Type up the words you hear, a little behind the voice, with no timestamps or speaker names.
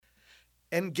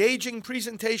Engaging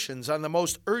presentations on the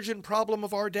most urgent problem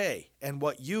of our day and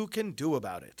what you can do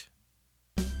about it.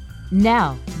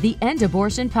 Now, the End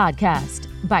Abortion Podcast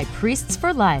by Priests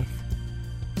for Life.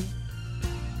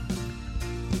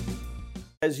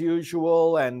 As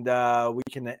usual, and we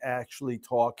can actually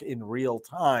talk in real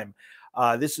time.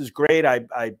 This is great. I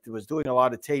was doing a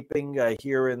lot of taping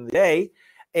here in the day,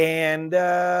 and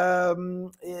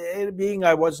it being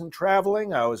I wasn't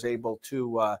traveling, I was able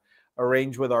to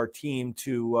arrange with our team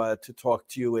to talk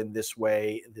to you in this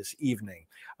way this evening.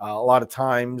 A lot of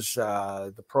times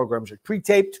the programs are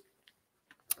pre-taped,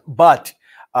 but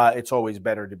it's always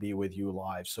better to be with you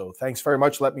live. So thanks very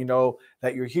much. Let me know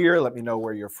that you're here. Let me know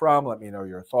where you're from. Let me know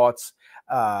your thoughts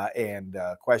and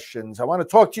questions. I want to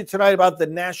talk to you tonight about the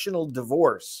national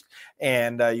divorce.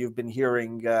 And you've been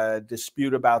hearing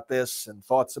dispute about this and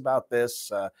thoughts about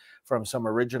this from some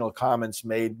original comments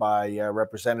made by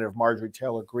Representative Marjorie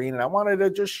Taylor Greene. And I wanted to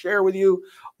just share with you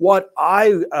what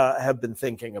I have been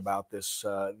thinking about this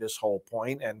whole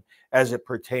point, and as it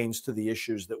pertains to the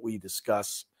issues that we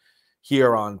discuss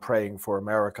here on Praying for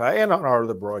America and on our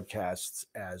other broadcasts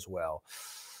as well.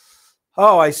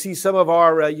 Oh, I see some of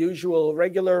our usual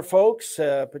regular folks,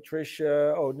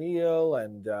 Patricia O'Neill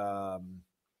and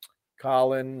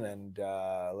Colin, and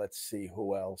let's see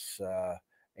who else,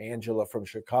 Angela from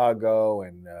Chicago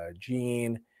and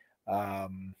Jean.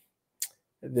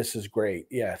 This is great.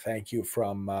 Yeah, thank you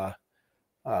from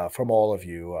all of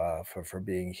you for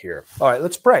being here. All right,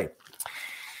 let's pray.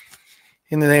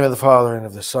 In the name of the Father, and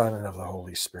of the Son, and of the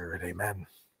Holy Spirit, amen.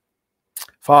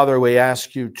 Father, we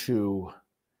ask you to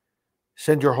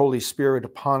send your Holy Spirit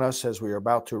upon us as we are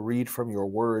about to read from your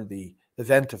word, the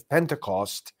event of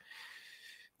Pentecost.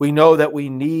 We know that we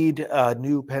need a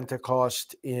new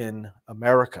Pentecost in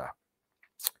America.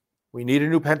 We need a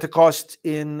new Pentecost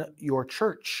in your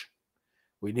church.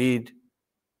 We need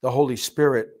the Holy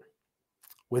Spirit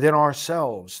within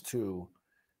ourselves to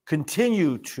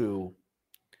continue to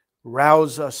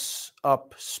rouse us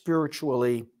up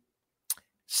spiritually,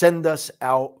 send us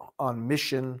out on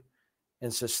mission,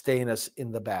 and sustain us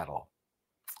in the battle.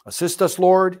 Assist us,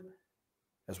 Lord,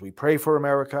 as we pray for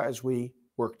America, as we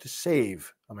work to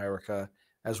save America,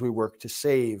 as we work to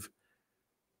save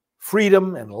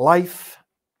freedom and life,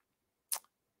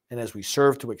 and as we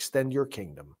serve to extend your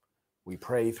kingdom. We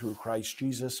pray through Christ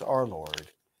Jesus our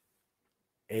Lord.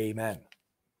 Amen.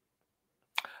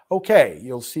 Okay,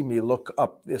 you'll see me look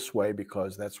up this way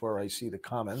because that's where I see the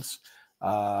comments.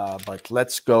 But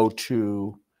let's go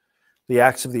to the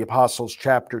Acts of the Apostles,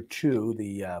 chapter 2,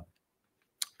 the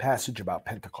passage about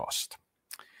Pentecost.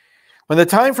 When the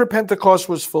time for Pentecost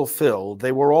was fulfilled,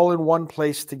 they were all in one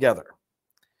place together.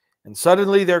 And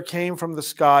suddenly there came from the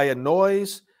sky a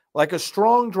noise like a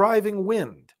strong driving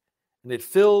wind, and it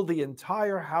filled the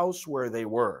entire house where they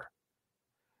were.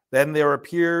 Then there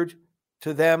appeared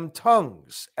to them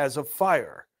tongues as of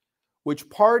fire, which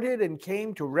parted and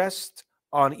came to rest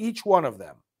on each one of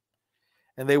them.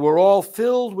 And they were all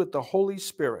filled with the Holy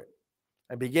Spirit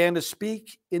and began to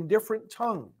speak in different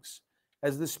tongues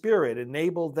as the Spirit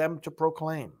enabled them to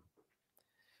proclaim.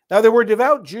 Now there were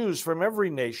devout Jews from every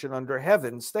nation under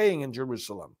heaven staying in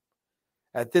Jerusalem.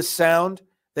 At this sound,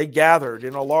 they gathered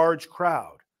in a large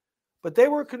crowd, but they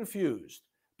were confused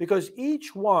because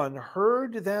each one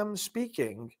heard them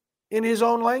speaking in his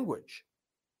own language.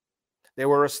 They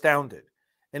were astounded,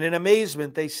 and in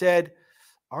amazement they said,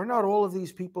 "Are not all of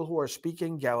these people who are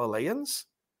speaking Galileans?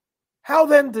 How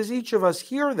then does each of us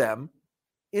hear them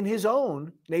in his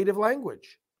own native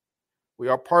language? We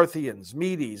are Parthians,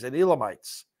 Medes, and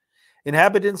Elamites,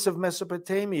 inhabitants of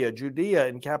Mesopotamia, Judea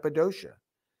and Cappadocia,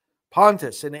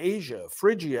 Pontus and Asia,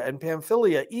 Phrygia and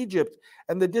Pamphylia, Egypt,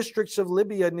 and the districts of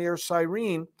Libya near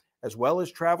Cyrene, as well as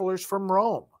travelers from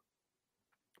Rome,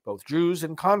 both Jews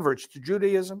and converts to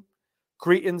Judaism,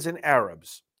 Cretans and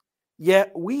Arabs.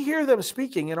 Yet we hear them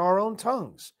speaking in our own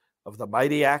tongues of the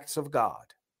mighty acts of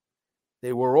God."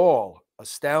 They were all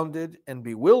astounded and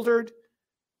bewildered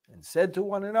and said to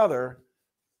one another,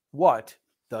 "What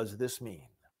does this mean?"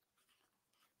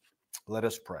 Let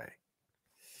us pray.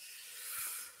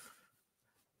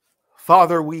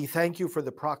 Father, we thank you for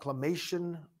the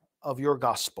proclamation of your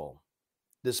gospel,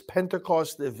 this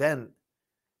Pentecost event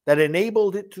that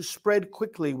enabled it to spread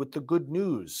quickly with the good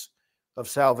news of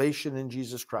salvation in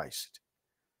Jesus Christ.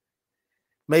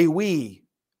 May we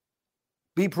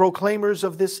be proclaimers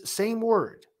of this same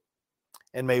word,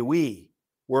 and may we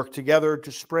work together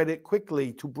to spread it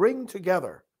quickly, to bring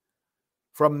together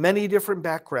from many different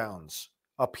backgrounds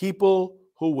a people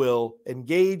who will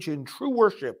engage in true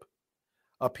worship,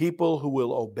 a people who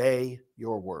will obey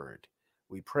your word.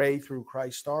 We pray through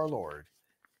Christ our Lord.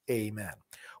 Amen.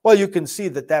 Well, you can see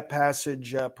that that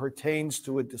passage pertains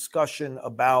to a discussion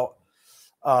about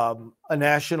a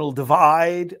national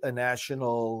divide, a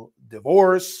national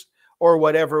divorce, or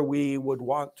whatever we would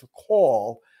want to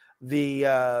call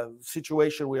the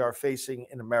situation we are facing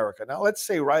in America. Now, let's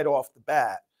say right off the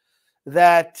bat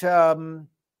that the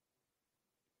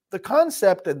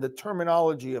concept and the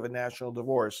terminology of a national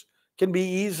divorce can be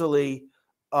easily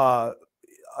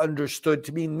understood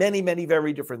to mean many, many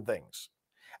very different things.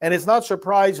 And it's not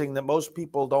surprising that most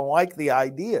people don't like the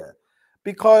idea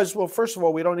because, well, first of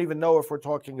all, we don't even know if we're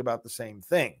talking about the same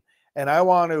thing. And I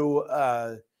want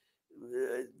to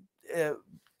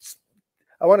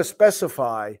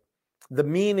specify the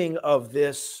meaning of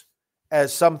this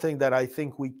as something that I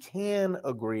think we can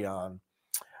agree on.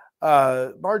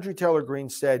 Marjorie Taylor Greene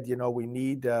said, we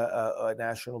need a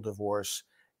national divorce,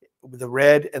 the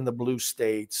red and the blue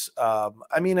states.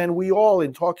 And we all,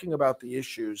 in talking about the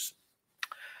issues,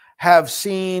 have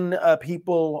seen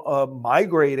people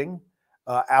migrating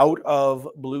out of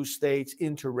blue states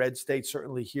into red states,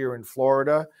 certainly here in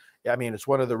Florida. I mean, it's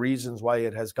one of the reasons why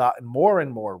it has gotten more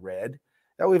and more red.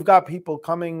 That we've got people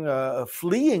coming,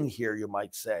 fleeing here, you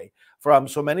might say, from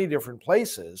so many different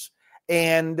places.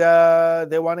 And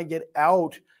they want to get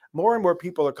out. More and more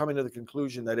people are coming to the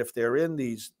conclusion that if they're in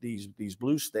these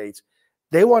blue states,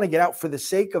 they want to get out for the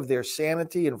sake of their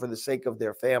sanity and for the sake of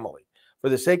their family, for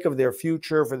the sake of their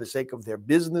future, for the sake of their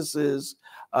businesses,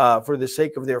 for the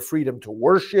sake of their freedom to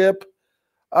worship,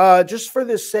 just for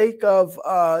the sake of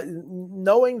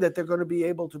knowing that they're going to be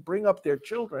able to bring up their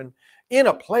children in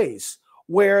a place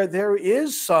where there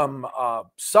is some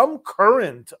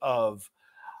current of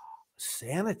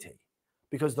sanity.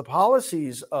 Because the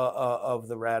policies of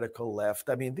the radical left,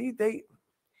 I mean, they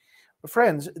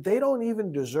friends, they don't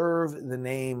even deserve the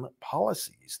name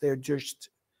policies.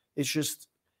 It's just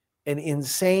an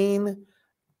insane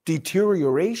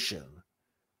deterioration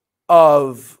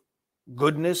of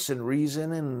goodness and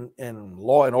reason and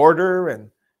law and order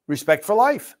and respect for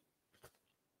life.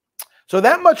 So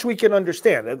that much we can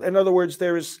understand. In other words,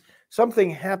 there is something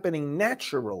happening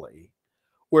naturally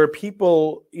where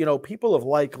people of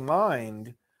like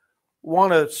mind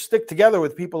want to stick together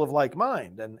with people of like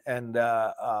mind. And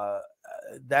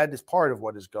that is part of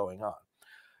what is going on.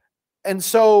 And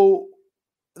so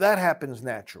that happens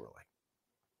naturally.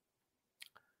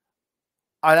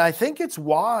 And I think it's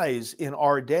wise in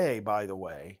our day, by the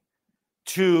way,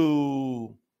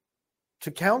 to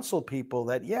counsel people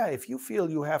that, yeah, if you feel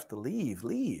you have to leave.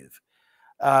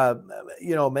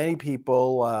 Many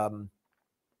people,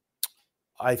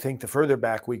 I think the further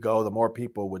back we go, the more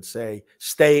people would say,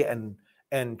 stay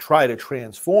and try to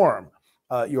transform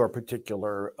your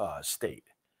particular state.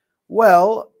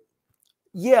 Well,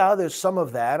 yeah, there's some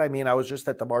of that. I mean, I was just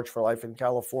at the March for Life in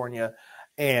California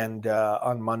and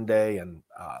on Monday, and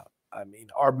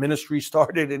our ministry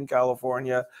started in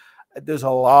California. There's a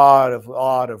lot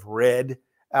of red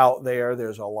out there.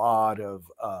 There's a lot of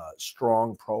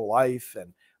strong pro-life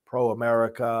and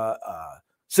pro-America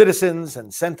citizens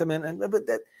and sentiment,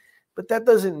 but that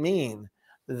doesn't mean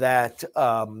that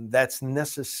that's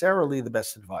necessarily the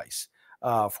best advice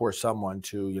for someone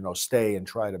to stay and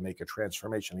try to make a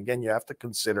transformation. Again, you have to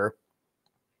consider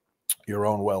your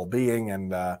own well-being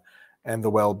and the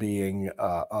well-being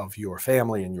of your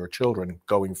family and your children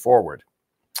going forward.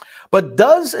 But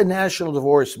does a national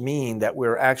divorce mean that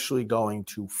we're actually going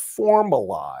to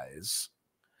formalize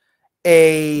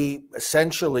a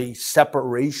essentially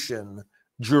separation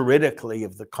juridically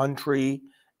of the country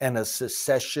and a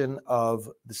secession of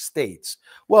the states?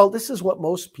 Well, this is what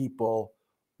most people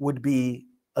would be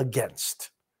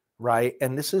against, right?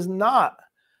 And this is not,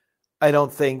 I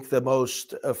don't think, the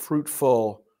most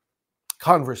fruitful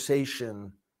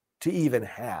conversation to even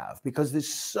have, because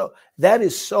that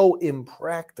is so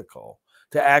impractical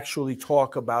to actually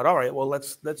talk about. All right, well,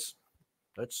 let's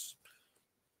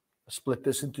split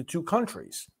this into two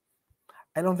countries.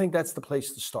 I don't think that's the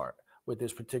place to start with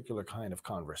this particular kind of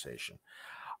conversation.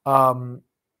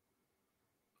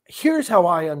 Here's how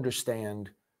I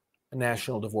understand a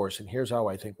national divorce, and here's how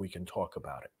I think we can talk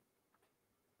about it.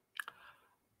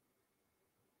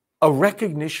 A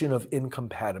recognition of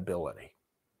incompatibility.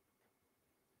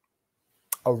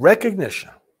 A recognition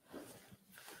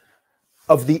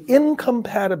of the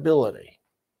incompatibility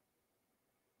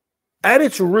at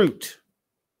its root,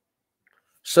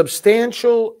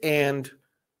 substantial and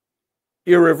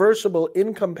irreversible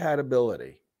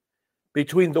incompatibility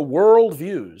between the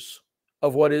worldviews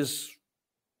of what is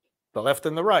the left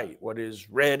and the right, what is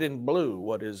red and blue,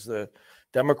 what is the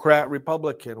Democrat,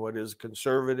 Republican, what is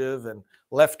conservative and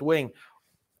left wing,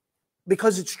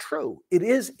 because it's true. It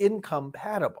is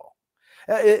incompatible.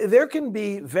 There can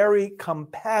be very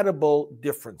compatible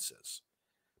differences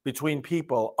between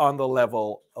people on the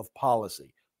level of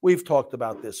policy. We've talked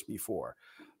about this before.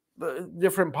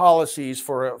 Different policies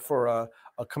for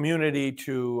a community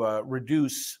to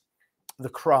reduce the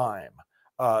crime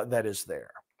that is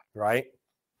there, right?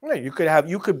 You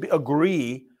could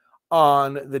agree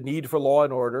on the need for law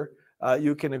and order.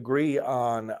 You can agree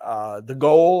on the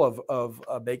goal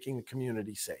of making the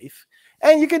community safe.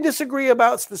 And you can disagree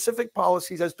about specific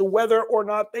policies as to whether or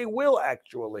not they will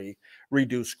actually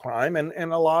reduce crime.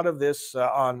 And a lot of this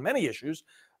on many issues,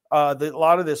 a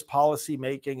lot of this policy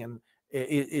making and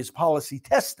is policy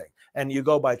testing. And you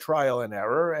go by trial and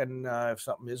error. And if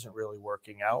something isn't really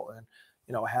working out, and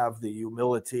have the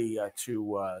humility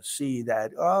to see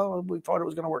that, we thought it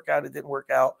was going to work out, it didn't work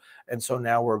out, and so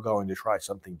now we're going to try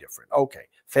something different. Okay,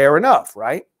 fair enough,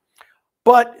 right?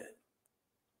 But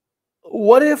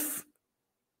what if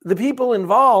the people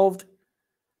involved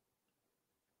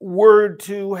were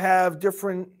to have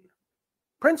different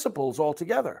principles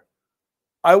altogether?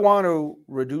 I want to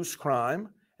reduce crime,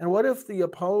 and what if the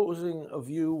opposing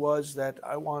view was that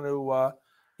I want to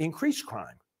increase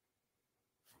crime?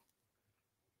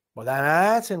 Well,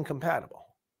 that's incompatible.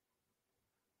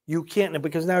 You can't,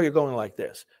 because now you're going like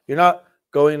this. You're not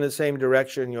going in the same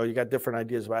direction. You got different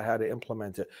ideas about how to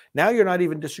implement it. Now you're not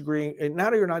even disagreeing.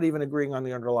 Now you're not even agreeing on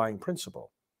the underlying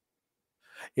principle.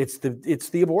 It's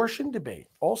the abortion debate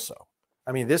also.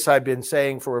 I mean, this I've been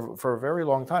saying for a very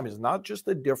long time. Is not just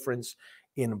a difference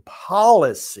in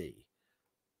policy.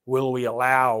 Will we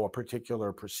allow a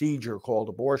particular procedure called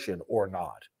abortion or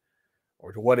not?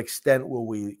 Or to what extent will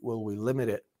we limit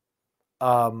it?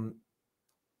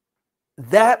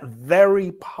 That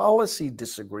very policy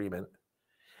disagreement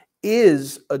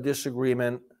is a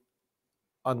disagreement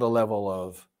on the level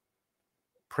of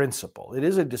principle. It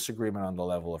is a disagreement on the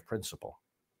level of principle.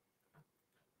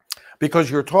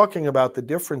 Because you're talking about the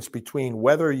difference between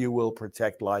whether you will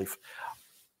protect life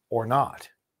or not.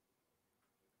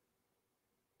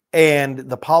 And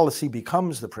the policy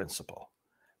becomes the principle.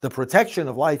 The protection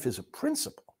of life is a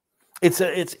principle. It's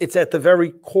at the very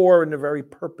core and the very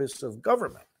purpose of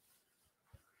government.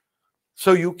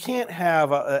 So you can't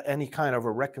have any kind of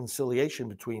a reconciliation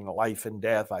between life and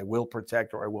death. I will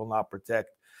protect or I will not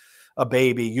protect a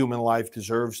baby. Human life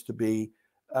deserves to be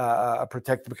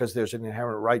protected because there's an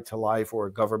inherent right to life, or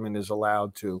a government is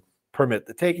allowed to permit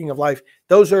the taking of life.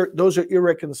 Those are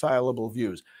irreconcilable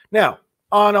views. Now,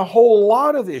 on a whole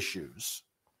lot of issues,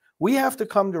 we have to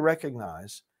come to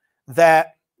recognize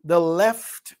that the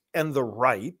left and the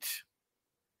right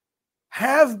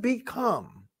have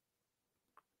become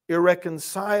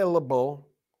irreconcilable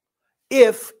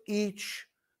if each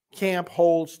camp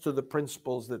holds to the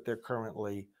principles that they're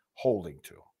currently holding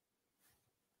to.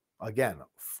 Again,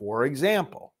 for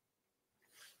example,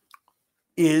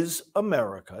 is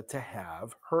America to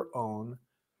have her own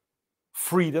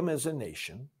freedom as a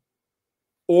nation,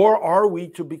 or are we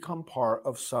to become part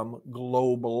of some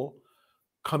global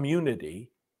community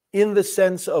in the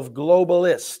sense of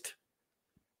globalist,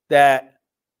 that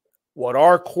what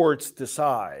our courts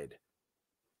decide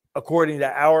according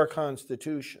to our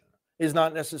Constitution is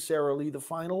not necessarily the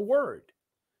final word,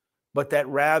 but that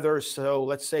rather, so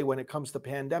let's say when it comes to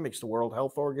pandemics, the World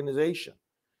Health Organization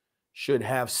should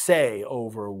have say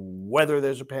over whether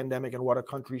there's a pandemic and what a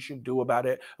country should do about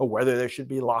it, or whether there should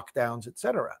be lockdowns,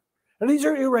 etc. And these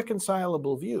are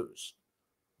irreconcilable views.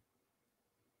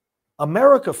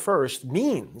 America first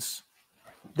means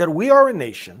that we are a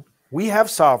nation, we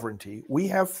have sovereignty, we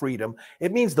have freedom.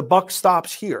 It means the buck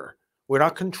stops here. We're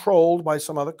not controlled by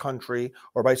some other country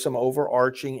or by some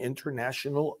overarching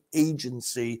international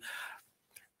agency.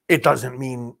 It doesn't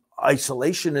mean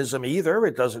isolationism either.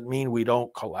 It doesn't mean we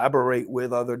don't collaborate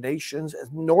with other nations,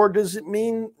 nor does it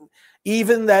mean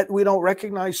even that we don't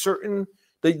recognize certain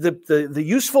the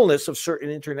usefulness of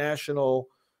certain international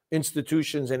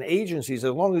institutions and agencies,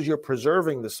 as long as you're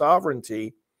preserving the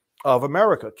sovereignty of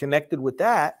America. Connected with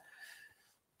that,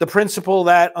 the principle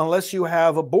that unless you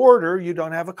have a border, you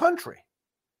don't have a country.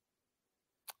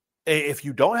 If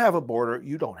you don't have a border,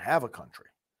 you don't have a country.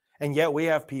 And yet we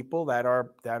have people that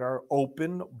are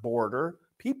open border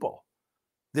people.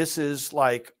 This is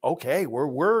like, okay,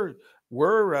 we're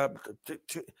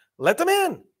let them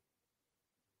in.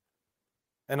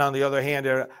 And on the other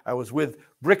hand, I was with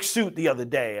Brick Suit the other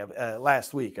day,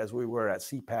 last week, as we were at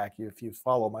CPAC. If you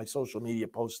follow my social media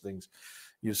postings,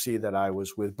 you see that I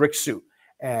was with Brick Suit.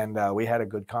 And we had a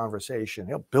good conversation.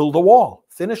 Build a wall,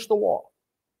 finish the wall.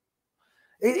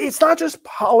 It's not just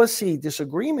policy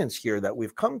disagreements here that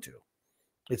we've come to.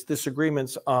 It's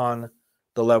disagreements on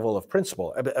the level of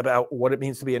principle about what it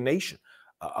means to be a nation.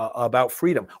 about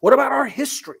freedom? What about our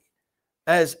history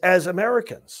as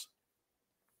Americans?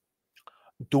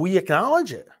 Do we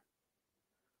acknowledge it?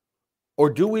 Or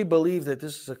do we believe that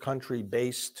this is a country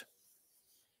based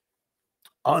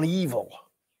on evil,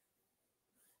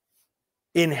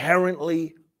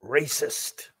 inherently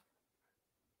racist,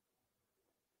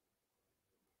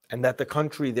 and that the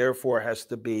country therefore has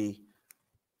to be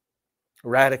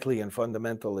radically and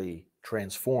fundamentally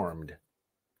transformed?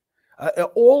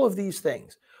 All of these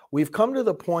things. We've come to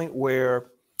the point where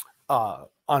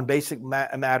on basic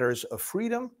matters of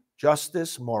freedom,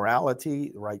 justice,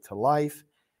 morality, right to life,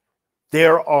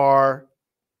 there are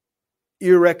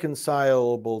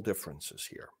irreconcilable differences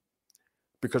here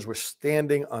because we're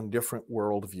standing on different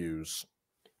worldviews.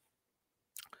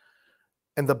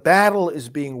 And the battle is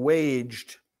being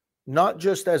waged not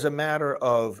just as a matter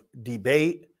of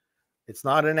debate. It's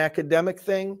not an academic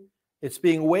thing. It's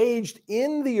being waged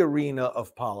in the arena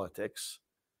of politics,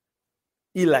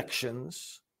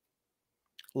 elections,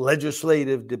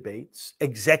 legislative debates,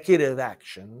 executive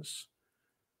actions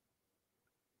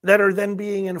that are then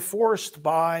being enforced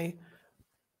by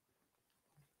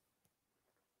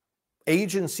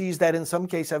agencies that in some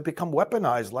cases have become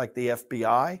weaponized, like the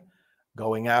FBI,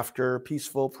 going after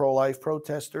peaceful pro-life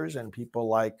protesters, and people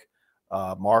like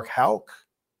Mark Houck.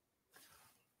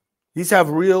 These have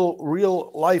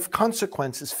real life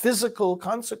consequences, physical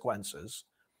consequences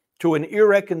to an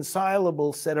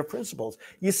irreconcilable set of principles.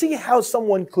 You see how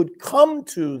someone could come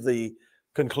to the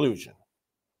conclusion,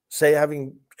 say,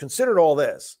 having considered all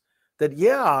this, that,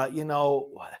 yeah,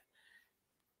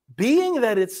 being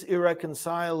that it's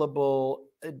irreconcilable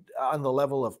on the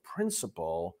level of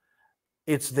principle,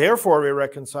 it's therefore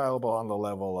irreconcilable on the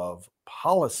level of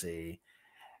policy,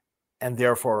 and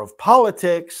therefore of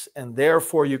politics, and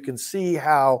therefore you can see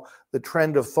how the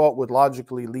trend of thought would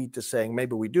logically lead to saying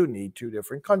maybe we do need two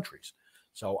different countries.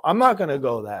 So I'm not going to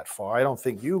go that far. I don't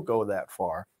think you go that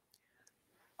far,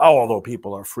 although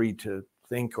people are free to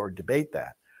think or debate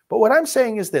that. But what I'm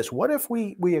saying is this: what if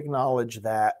we acknowledge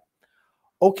that,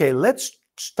 okay, let's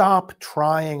stop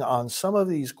trying on some of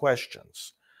these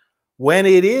questions when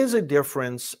it is a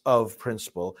difference of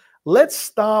principle. Let's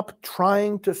stop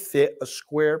trying to fit a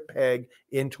square peg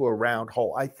into a round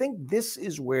hole. I think this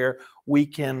is where we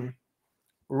can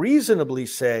reasonably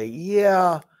say,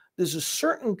 yeah, there's a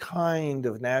certain kind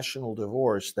of national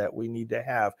divorce that we need to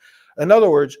have. In other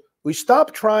words, we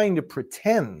stop trying to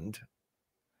pretend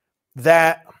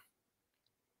that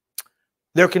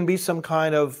there can be some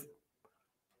kind of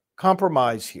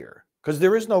compromise here, because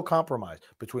there is no compromise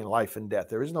between life and death.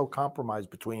 There is no compromise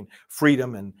between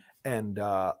freedom and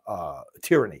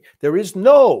tyranny. There is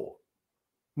no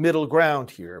middle ground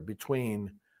here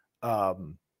between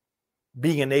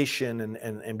being a nation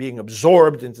and being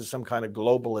absorbed into some kind of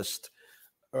globalist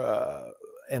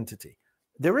entity.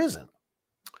 There isn't.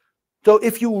 So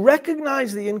if you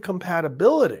recognize the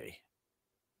incompatibility,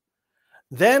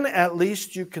 then at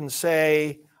least you can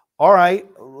say, all right,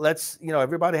 let's,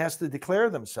 everybody has to declare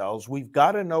themselves. We've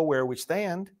got to know where we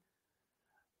stand.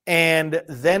 And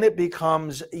then it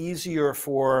becomes easier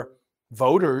for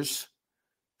voters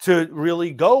to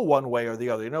really go one way or the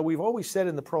other. We've always said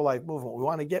in the pro-life movement, we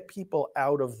want to get people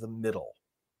out of the middle.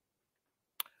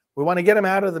 We want to get them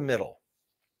out of the middle,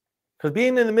 because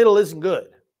being in the middle isn't good.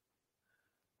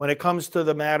 When it comes to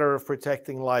the matter of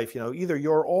protecting life, either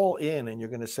you're all in and you're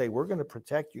going to say, we're going to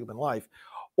protect human life,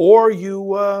 or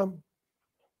you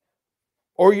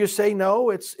say, no,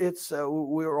 it's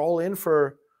we're all in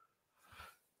for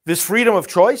this freedom of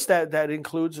choice that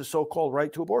includes a so-called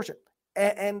right to abortion.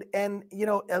 And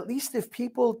at least if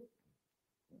people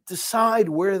decide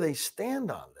where they stand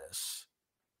on this,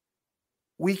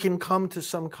 we can come to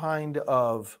some kind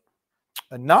of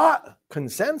not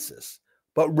consensus,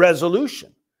 but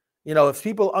resolution. If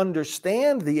people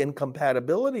understand the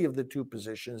incompatibility of the two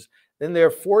positions, then they're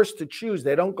forced to choose.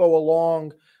 They don't go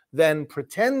along then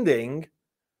pretending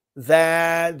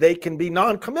that they can be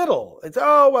non-committal. It's,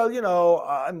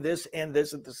 I'm this and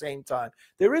this at the same time.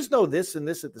 There is no this and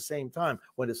this at the same time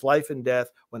when it's life and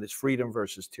death, when it's freedom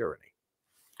versus tyranny.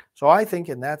 So I think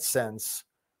in that sense,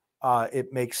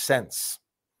 it makes sense.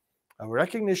 A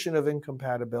recognition of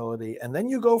incompatibility, and then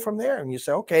you go from there and you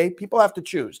say, okay, people have to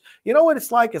choose. You know what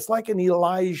it's like? It's like an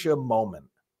Elijah moment.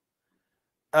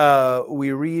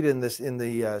 We read in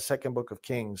the second book of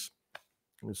Kings.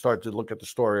 We start to look at the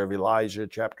story of Elijah,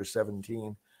 chapter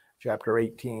 17, chapter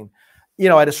 18.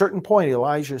 At a certain point,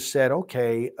 Elijah said,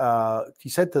 okay, he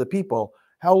said to the people,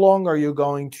 how long are you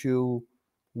going to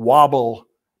wobble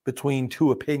between two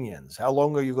opinions? How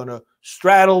long are you going to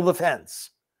straddle the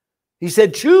fence? He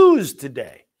said, choose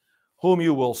today whom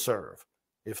you will serve.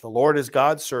 If the Lord is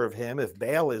God, serve him. If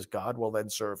Baal is God, well, then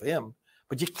serve him.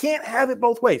 But you can't have it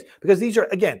both ways, because these are,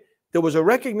 again, there was a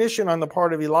recognition on the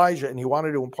part of Elijah, and he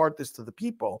wanted to impart this to the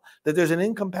people, that there's an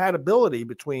incompatibility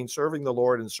between serving the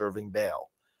Lord and serving Baal.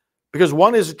 Because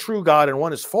one is a true God and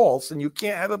one is false, and you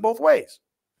can't have it both ways.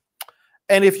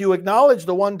 And if you acknowledge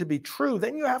the one to be true,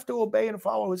 then you have to obey and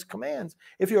follow his commands.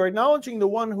 If you're acknowledging the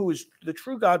one who is the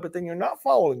true God, but then you're not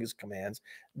following his commands,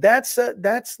 that's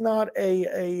not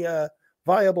a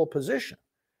viable position,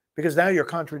 because now you're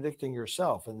contradicting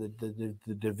yourself, and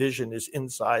the division is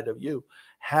inside of you.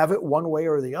 Have it one way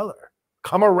or the other.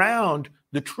 Come around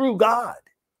the true God.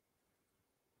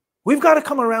 We've got to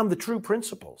come around the true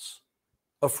principles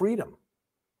of freedom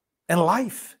and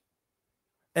life.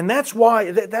 And that's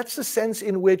why, that's the sense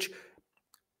in which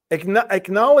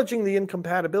acknowledging the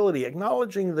incompatibility,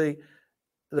 acknowledging the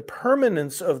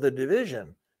permanence of the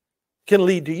division can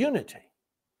lead to unity.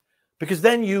 Because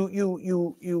then you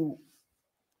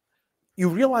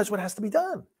realize what has to be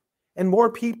done. And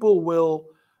more people will,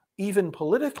 even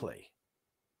politically,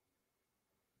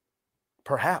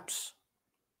 perhaps,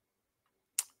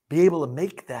 be able to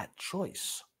make that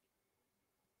choice.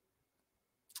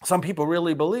 Some people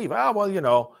really believe,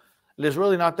 there's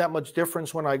really not that much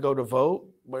difference when I go to vote,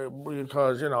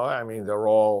 because, they're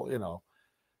all,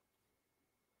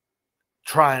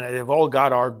 they've all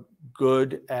got our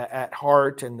good at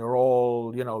heart, and they're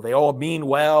all, they all mean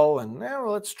well, and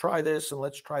let's try this and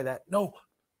let's try that. No,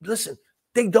 listen,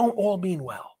 they don't all mean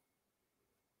well.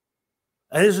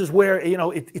 And this is where,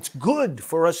 it's good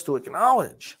for us to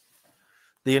acknowledge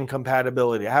the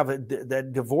incompatibility, have that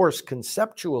divorce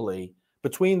conceptually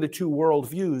between the two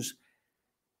worldviews.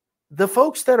 The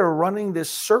folks that are running this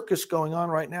circus going on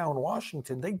right now in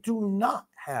Washington, they do not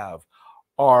have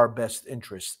our best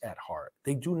interests at heart.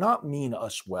 They do not mean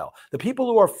us well. The people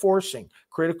who are forcing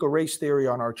critical race theory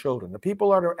on our children, the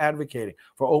people that are advocating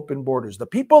for open borders, the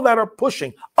people that are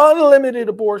pushing unlimited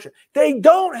abortion, they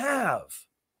don't have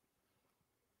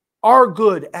our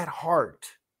good at heart.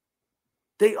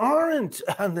 They aren't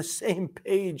on the same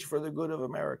page for the good of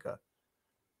America.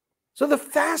 So the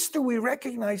faster we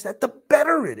recognize that, the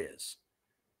better it is.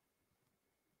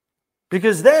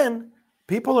 Because then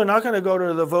people are not going to go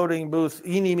to the voting booth,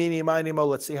 eeny, meeny, miny, mo,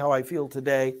 let's see how I feel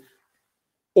today,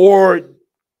 or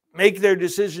make their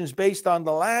decisions based on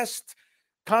the last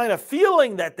kind of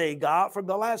feeling that they got from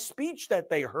the last speech that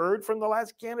they heard from the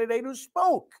last candidate who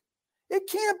spoke. It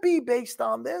can't be based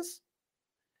on this.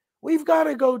 We've got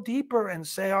to go deeper and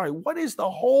say, all right, what is the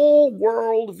whole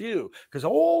world view? Because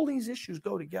all these issues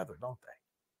go together, don't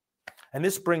they? And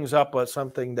this brings up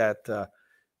something that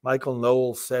Michael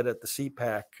Knowles said at the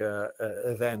CPAC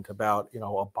event about,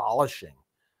 abolishing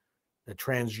the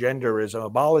transgenderism,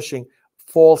 abolishing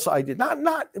false idea.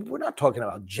 We're not talking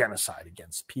about genocide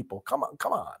against people. Come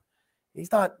on.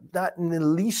 He's not in the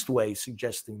least way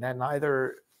suggesting that.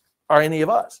 Neither are any of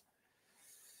us.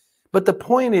 But the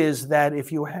point is that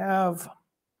if you have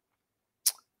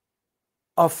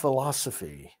a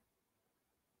philosophy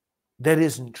that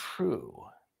isn't true,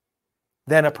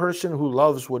 then a person who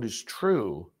loves what is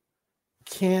true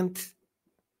can't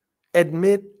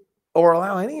admit or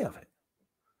allow any of it.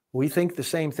 We think the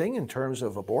same thing in terms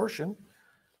of abortion.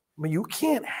 I mean, you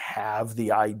can't have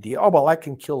the idea, I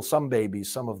can kill some babies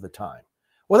some of the time.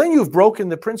 Well, then you've broken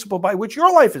the principle by which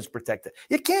your life is protected.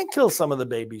 You can't kill some of the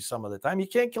babies some of the time. You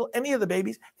can't kill any of the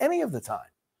babies any of the time.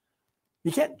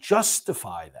 You can't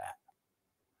justify that.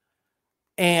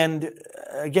 And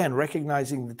again,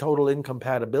 recognizing the total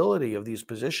incompatibility of these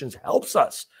positions helps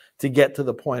us to get to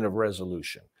the point of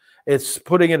resolution. It's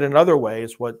putting it another way.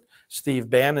 It's what Steve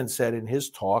Bannon said in his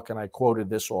talk, and I quoted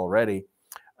this already.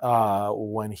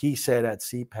 When he said at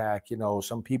CPAC,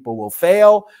 some people will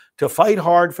fail to fight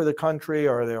hard for the country,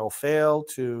 or they'll fail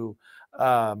to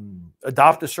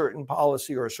adopt a certain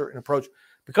policy or a certain approach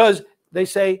because they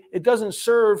say it doesn't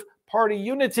serve party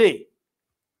unity.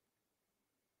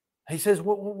 He says,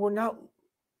 well, we're not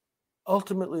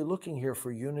ultimately looking here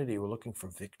for unity. We're looking for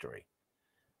victory.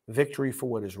 Victory for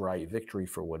what is right, victory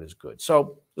for what is good.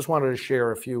 So just wanted to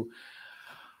share a few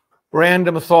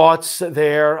random thoughts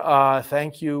there.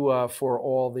 Thank you for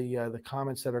all the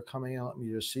comments that are coming out. Let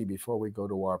me just see before we go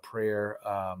to our prayer.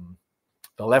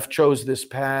 The left chose this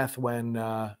path when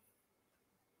I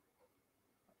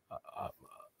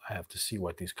have to see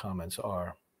what these comments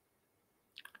are.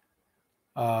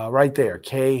 Right there,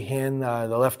 Kay Hin,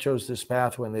 the left chose this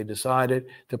path when they decided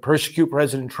to persecute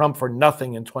President Trump for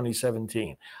nothing in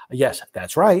 2017. Yes,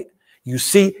 that's right. You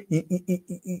see,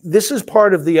 this is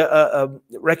part of the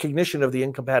recognition of the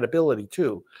incompatibility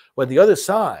too. When the other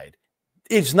side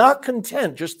is not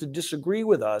content just to disagree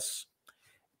with us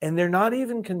And they're not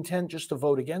even content just to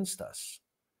vote against us.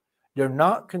 They're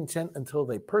not content until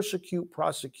they persecute,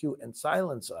 prosecute, and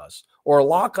silence us or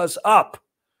lock us up.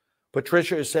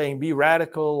 Patricia is saying, be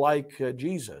radical like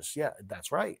Jesus. Yeah,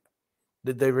 that's right.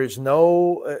 There is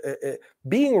no,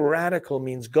 being radical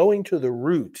means going to the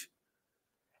root.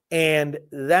 And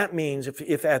that means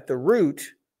if at the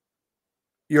root,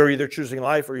 you're either choosing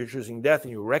life or you're choosing death,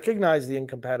 and you recognize the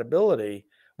incompatibility,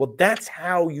 well, that's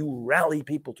how you rally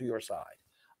people to your side.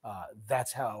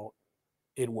 That's how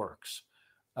it works.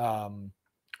 All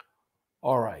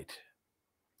right.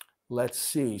 Let's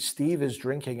see. Steve is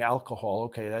drinking alcohol.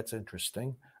 Okay, that's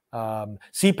interesting.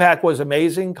 CPAC was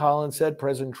amazing, Colin said.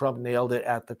 President Trump nailed it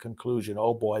at the conclusion.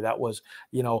 Oh boy, that was,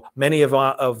 many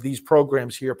of these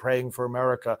programs here, Praying for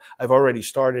America, I've already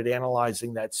started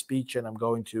analyzing that speech, and I'm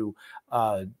going to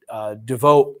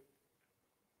devote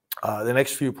the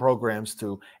next few programs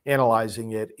to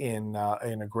analyzing it in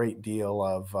a great deal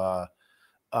of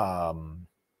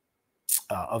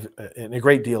in a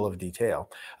great deal of detail.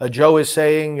 Joe is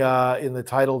saying in the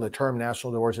title, the term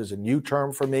national divorce is a new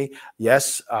term for me.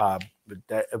 Yes,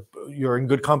 you're in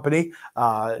good company.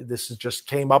 This just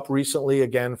came up recently,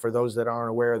 again, for those that aren't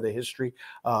aware of the history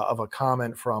of a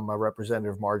comment from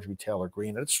Representative Marjorie Taylor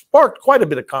Greene. It sparked quite a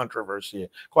bit of controversy,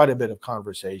 quite a bit of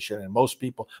conversation, and most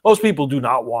people do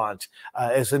not want,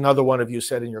 as another one of you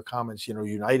said in your comments,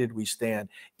 united we stand,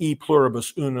 e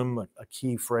pluribus unum, a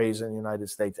key phrase in the United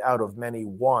States, out of many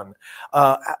one.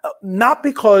 Not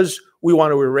because we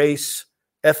want to erase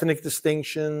ethnic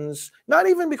distinctions, not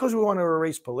even because we want to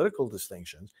erase political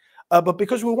distinctions, but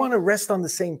because we want to rest on the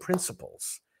same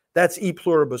principles. That's e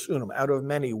pluribus unum, out of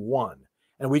many one.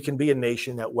 And we can be a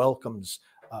nation that welcomes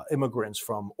immigrants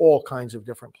from all kinds of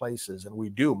different places, and we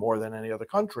do more than any other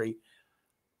country,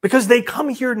 because they come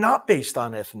here not based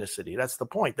on ethnicity. That's the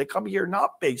point. They come here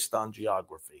not based on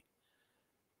geography.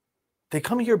 They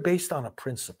come here based on a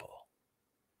principle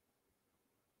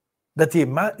that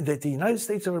the United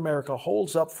States of America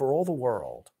holds up for all the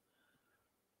world,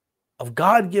 of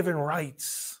God-given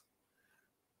rights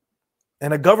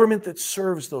and a government that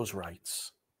serves those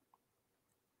rights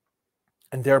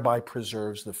and thereby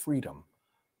preserves the freedom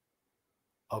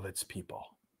of its people.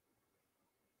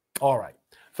 All right.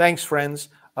 Thanks, friends.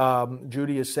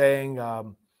 Judy is saying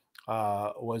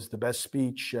was the best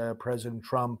speech President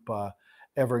Trump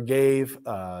ever gave,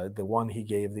 the one he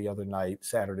gave the other night,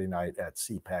 Saturday night at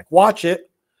CPAC. Watch it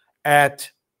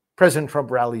at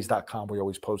PresidentTrumpRallies.com. We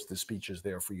always post the speeches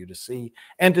there for you to see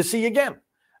and to see again,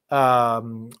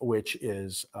 which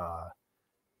is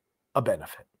a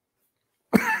benefit.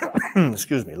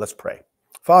 Excuse me. Let's pray.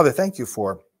 Father, thank you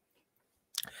for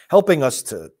helping us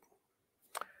to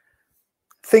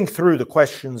think through the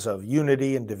questions of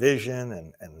unity and division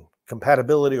and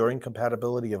compatibility or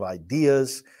incompatibility of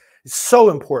ideas. It's so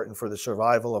important for the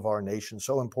survival of our nation,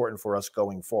 so important for us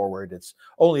going forward. It's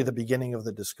only the beginning of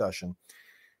the discussion.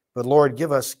 But Lord,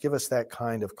 give us that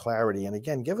kind of clarity. And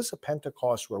again, give us a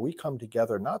Pentecost where we come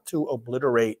together not to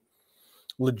obliterate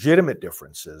legitimate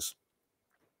differences,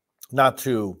 not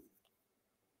to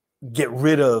get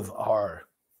rid of our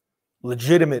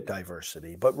legitimate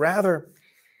diversity, but rather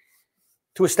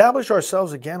to establish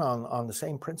ourselves again on the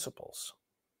same principles.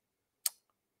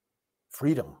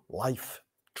 Freedom, life,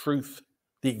 truth,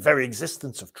 the very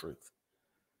existence of truth.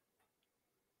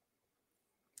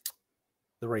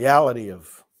 The reality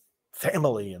of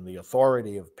family and the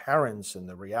authority of parents and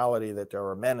the reality that there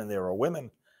are men and there are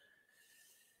women.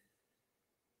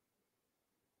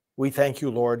 We thank you,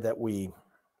 Lord, that we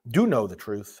do know the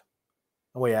truth,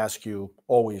 and we ask you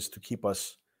always to keep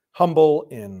us humble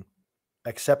in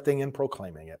accepting and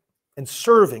proclaiming it and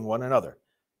serving one another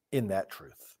in that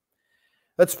truth.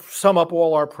 Let's sum up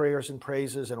all our prayers and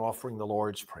praises and offering the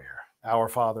Lord's Prayer. Our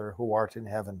Father, who art in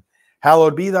heaven,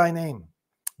 hallowed be thy name.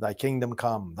 Thy kingdom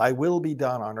come, thy will be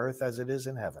done on earth as it is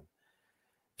in heaven.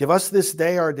 Give us this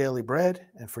day our daily bread,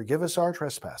 and forgive us our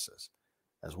trespasses,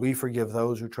 as we forgive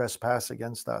those who trespass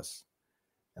against us.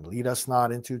 And lead us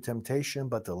not into temptation,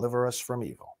 but deliver us from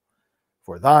evil.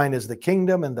 For thine is the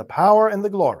kingdom and the power and the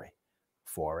glory,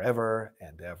 forever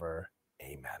and ever.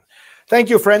 Amen.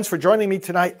 Thank you, friends, for joining me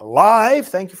tonight live.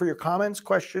 Thank you for your comments,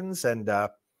 questions, and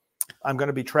I'm going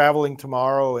to be traveling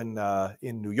tomorrow in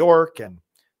New York, and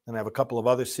I have a couple of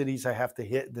other cities I have to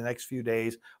hit the next few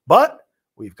days. But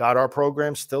we've got our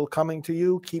program still coming to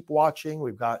you. Keep watching.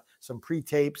 We've got some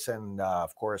pre-tapes, and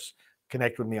of course,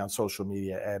 connect with me on social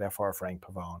media at FR Frank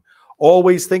Pavone.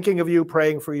 Always thinking of you,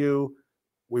 praying for you.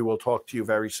 We will talk to you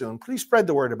very soon. Please spread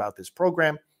the word about this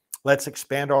program. Let's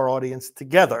expand our audience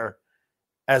together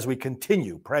as we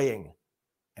continue praying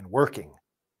and working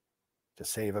to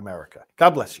save America. God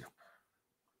bless you.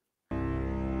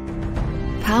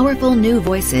 Powerful new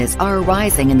voices are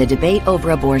arising in the debate over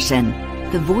abortion,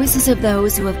 the voices of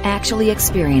those who have actually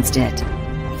experienced it.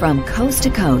 From coast to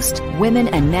coast, women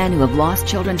and men who have lost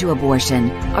children to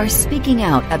abortion are speaking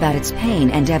out about its pain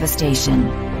and devastation,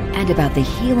 and about the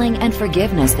healing and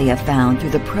forgiveness they have found through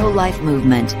the pro-life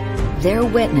movement. Their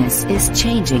witness is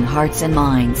changing hearts and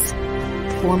minds.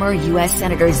 Former U.S.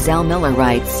 Senator Zell Miller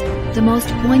writes, "The most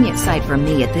poignant sight for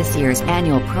me at this year's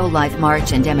annual pro-life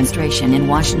march and demonstration in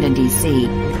Washington, D.C.,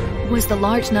 was the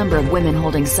large number of women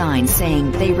holding signs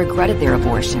saying they regretted their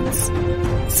abortions."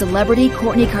 Celebrity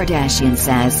Kourtney Kardashian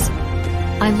says,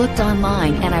 "I looked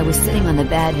online and I was sitting on the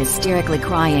bed hysterically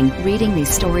crying, reading these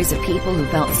stories of people who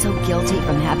felt so guilty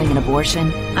from having an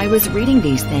abortion. I was reading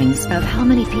these things of how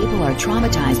many people are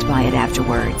traumatized by it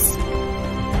afterwards."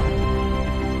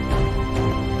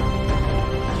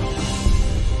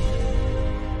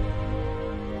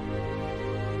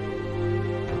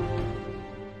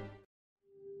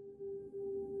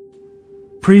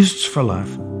 Priests for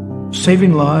Life,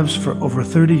 saving lives for over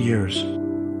 30 years.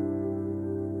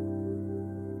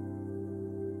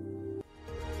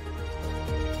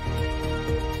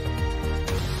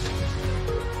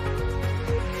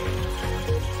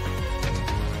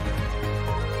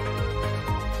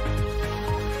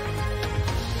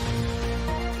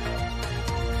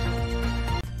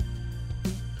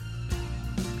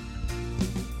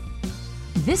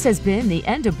 This has been the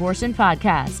End Abortion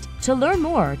Podcast. To learn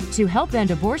more, to help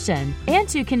end abortion, and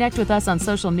to connect with us on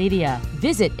social media,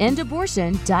 visit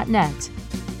endabortion.net.